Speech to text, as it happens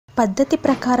పద్ధతి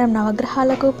ప్రకారం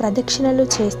నవగ్రహాలకు ప్రదక్షిణలు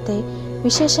చేస్తే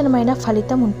విశేషమైన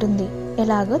ఫలితం ఉంటుంది.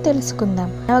 ఎలాగో తెలుసుకుందాం.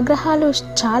 నవగ్రహాలు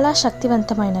చాలా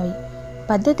శక్తివంతమైనవి.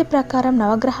 పద్ధతి ప్రకారం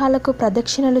నవగ్రహాలకు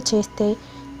ప్రదక్షిణలు చేస్తే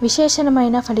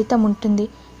విశేషమైన ఫలితం ఉంటుంది.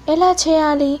 ఎలా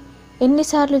చేయాలి?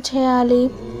 ఎన్నిసార్లు చేయాలి?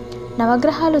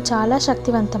 నవగ్రహాలు చాలా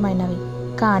శక్తివంతమైనవి,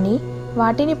 కానీ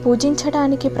వాటిని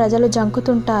పూజించడానికి ప్రజలు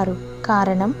జంకుతుంటారు.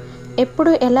 కారణం,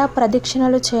 ఎప్పుడు ఎలా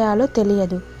ప్రదక్షిణలు చేయాలో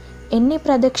తెలియదు, ఎన్ని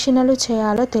ప్రదక్షిణలు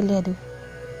చేయాలో తెలియదు.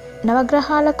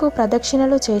 నవగ్రహాలకు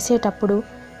ప్రదక్షిణలు చేసేటప్పుడు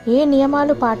ఏ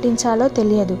నియమాలు పాటించాలో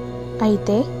తెలియదు.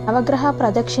 అయితే నవగ్రహ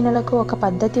ప్రదక్షిణలకు ఒక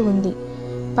పద్ధతి ఉంది.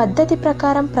 పద్ధతి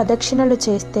ప్రకారం ప్రదక్షిణలు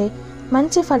చేస్తే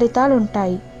మంచి ఫలితాలు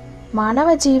ఉంటాయి. మానవ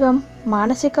జీవం,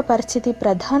 మానసిక పరిస్థితి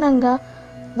ప్రధానంగా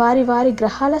వారి వారి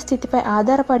గ్రహాల స్థితిపై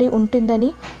ఆధారపడి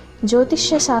ఉంటుందని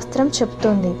జ్యోతిష్య శాస్త్రం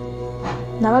చెబుతోంది.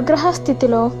 నవగ్రహ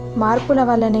స్థితిలో మార్పుల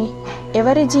వల్లనే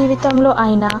ఎవరి జీవితంలో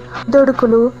అయినా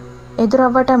ఒడిదుడుకులు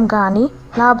ఎదురవ్వటం కానీ,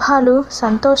 లాభాలు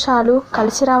సంతోషాలు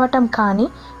కలిసి రావటం కానీ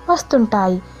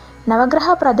వస్తుంటాయి. నవగ్రహ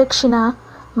ప్రదక్షిణ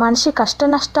మనిషి కష్ట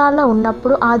నష్టాల్లో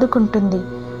ఉన్నప్పుడు ఆదుకుంటుంది.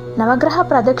 నవగ్రహ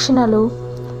ప్రదక్షిణలు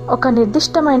ఒక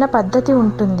నిర్దిష్టమైన పద్ధతి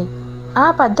ఉంటుంది. ఆ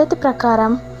పద్ధతి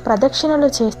ప్రకారం ప్రదక్షిణలు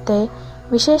చేస్తే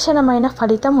విశేషమైన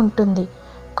ఫలితం ఉంటుంది.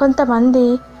 కొంతమంది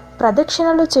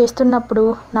ప్రదక్షిణలు చేస్తున్నప్పుడు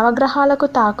నవగ్రహాలకు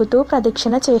తాకుతూ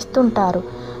ప్రదక్షిణ చేస్తుంటారు.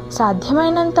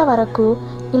 సాధ్యమైనంత వరకు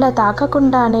ఇలా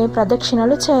తాకకుండానే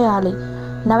ప్రదక్షిణలు చేయాలి.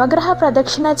 నవగ్రహ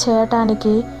ప్రదక్షిణ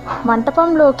చేయటానికి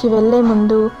మంటపంలోకి వెళ్ళే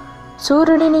ముందు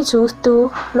సూర్యుడిని చూస్తూ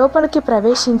లోపలికి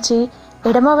ప్రవేశించి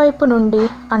ఎడమవైపు నుండి,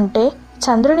 అంటే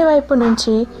చంద్రుని వైపు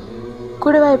నుంచి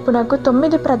కుడివైపునకు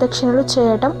 9 ప్రదక్షిణలు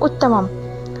చేయటం ఉత్తమం.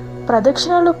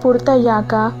 ప్రదక్షిణలు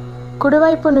పూర్తయ్యాక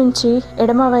కుడివైపు నుంచి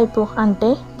ఎడమవైపు, అంటే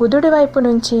బుధుడి వైపు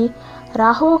నుంచి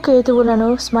రాహువు కేతువులను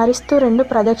స్మరిస్తూ 2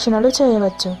 ప్రదక్షిణలు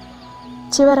చేయవచ్చు.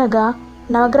 చివరగా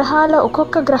నవగ్రహాల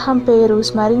ఒక్కొక్క గ్రహం పేరు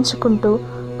స్మరించుకుంటూ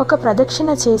ఒక ప్రదక్షిణ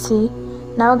చేసి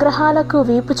నవగ్రహాలకు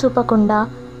వీపు చూపకుండా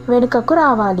వెనుకకు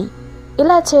రావాలి.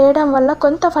 ఇలా చేయడం వల్ల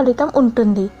కొంత ఫలితం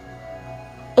ఉంటుంది.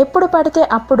 ఎప్పుడు పడితే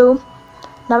అప్పుడు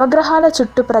నవగ్రహాల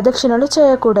చుట్టూ ప్రదక్షిణలు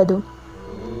చేయకూడదు.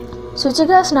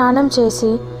 శుచిగా స్నానం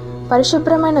చేసి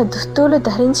పరిశుభ్రమైన దుస్తులు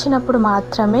ధరించినప్పుడు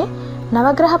మాత్రమే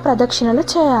నవగ్రహ ప్రదక్షిణలు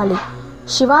చేయాలి.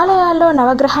 శివాలయాల్లో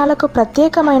నవగ్రహాలకు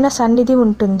ప్రత్యేకమైన సన్నిధి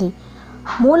ఉంటుంది.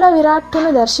 మూల విరాట్టును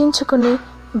దర్శించుకుని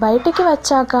బయటికి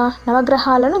వచ్చాక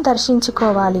నవగ్రహాలను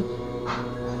దర్శించుకోవాలి.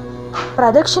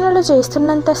 ప్రదక్షిణలు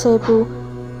చేస్తున్నంతసేపు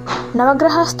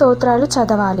నవగ్రహ స్తోత్రాలు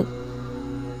చదవాలి.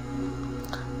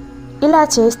 ఇలా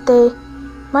చేస్తే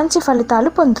మంచి ఫలితాలు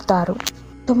పొందుతారు.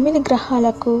 9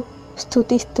 గ్రహాలకు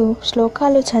స్తుతిస్తూ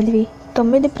శ్లోకాలు చదివి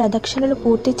 9 ప్రదక్షిణలు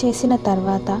పూర్తి చేసిన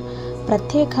తర్వాత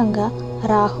ప్రత్యేకంగా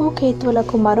రాహు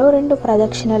కేతువులకు మరో 2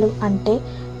 ప్రదక్షిణలు, అంటే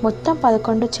మొత్తం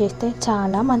 11 చేస్తే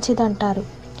చాలా మంచిదంటారు.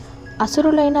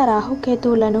 అసురులైన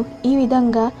రాహుకేతువులను ఈ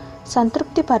విధంగా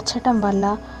సంతృప్తి పరచటం వల్ల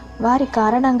వారి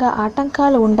కారణంగా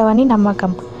ఆటంకాలు ఉండవని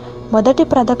నమ్మకం. మొదటి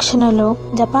ప్రదక్షిణలో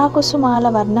జపాకుసుమాల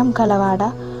వర్ణం గలవాడ,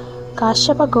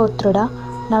 కాశ్యప గోత్రుడ,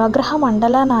 నవగ్రహ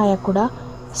మండల నాయకుడ,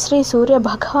 శ్రీ సూర్య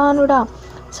భగవానుడ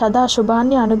సదా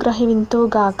శుభాన్ని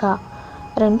అనుగ్రహింతుగాక.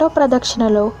 రెండో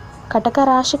ప్రదక్షిణలో కటక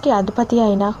రాశికి అధిపతి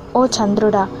అయిన ఓ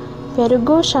చంద్రుడా,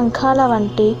 పెరుగు శంఖాల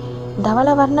వంటి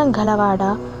ధవలవర్ణం గలవాడ,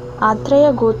 ఆత్రేయ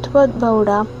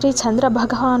గోత్రోద్భవుడా, శ్రీ చంద్ర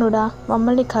భగవానుడా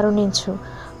మమ్మల్ని కరుణించు.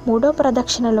 మూడో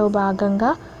ప్రదక్షిణలో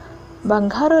భాగంగా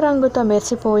బంగారు రంగుతో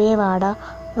మెరిసిపోయేవాడ,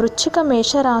 వృశ్చిక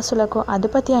మేషరాశులకు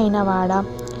అధిపతి అయినవాడ,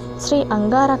 శ్రీ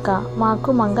అంగారక మాకు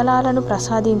మంగళాలను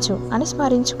ప్రసాదించు అని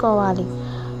స్మరించుకోవాలి.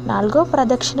 నాలుగో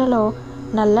ప్రదక్షిణలో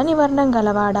నల్లని వర్ణం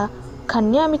గలవాడ,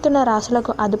 కన్యామిథున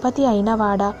రాశులకు అధిపతి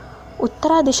అయినవాడ,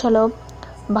 ఉత్తర దిశలో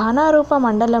బాణారూప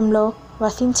మండలంలో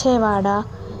వసించేవాడ,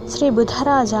 శ్రీ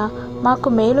బుధరాజ మాకు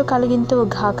మేలు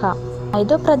కలిగింతుగాక.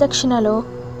 ఐదో ప్రదక్షిణలో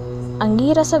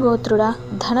అంగీరస గోత్రుడ,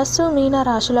 ధనస్సు మీన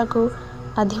రాశులకు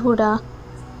అధివుడా,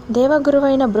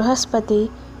 దేవగురువైన బృహస్పతి,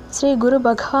 శ్రీ గురు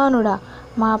భగవానుడా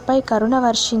మాపై కరుణ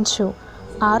వర్షించు.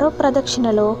 ఆరో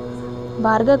ప్రదక్షిణలో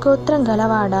భార్గగోత్రం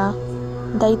గలవాడ,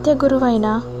 దైత్య గురువైన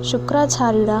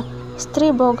శుక్రాచార్యుడ, స్త్రీ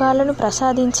భోగాలను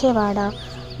ప్రసాదించేవాడ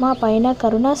మా పైన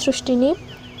కరుణా సృష్టిని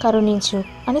కరుణించు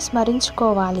అని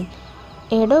స్మరించుకోవాలి.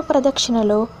 ఏడో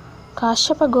ప్రదక్షిణలో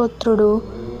కాశ్యప గోత్రుడు,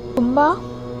 కుంభ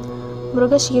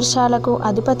మృగశీర్షాలకు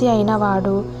అధిపతి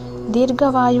అయినవాడు,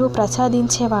 దీర్ఘవాయువు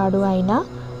ప్రసాదించేవాడు అయిన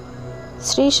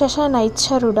శ్రీ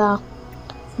శశనైశ్చరుడా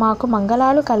మాకు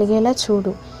మంగళాలు కలిగేలా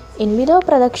చూడు. ఎనిమిదో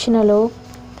ప్రదక్షిణలో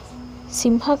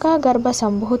సింహక గర్భ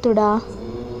సంభూతుడా,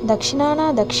 దక్షిణాన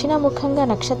దక్షిణముఖంగా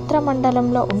నక్షత్ర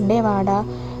మండలంలో ఉండేవాడ,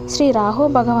 శ్రీ రాహు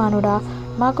భగవానుడా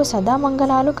మాకు సదా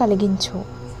మంగళాలు కలిగించు.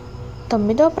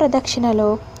 తొమ్మిదో ప్రదక్షిణలో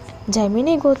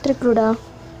జైమిని గోత్రికుడా,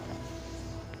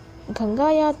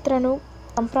 గంగాయాత్రను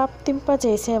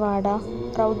సంప్రాప్తింపజేసేవాడా,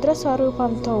 రౌద్ర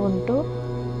స్వరూపంతో ఉంటూ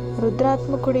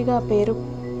రుద్రాత్మకుడిగా పేరు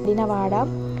పడినవాడా,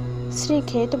 శ్రీ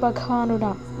కేతు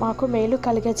భగవానుడా మాకు మేలు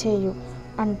కలిగచేయు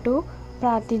అంటూ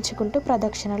ప్రార్థించుకుంటూ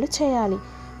ప్రదక్షిణలు చేయాలి.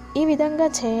 ఈ విధంగా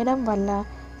చేయడం వల్ల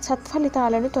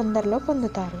సత్ఫలితాలను తొందరలో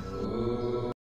పొందుతారు.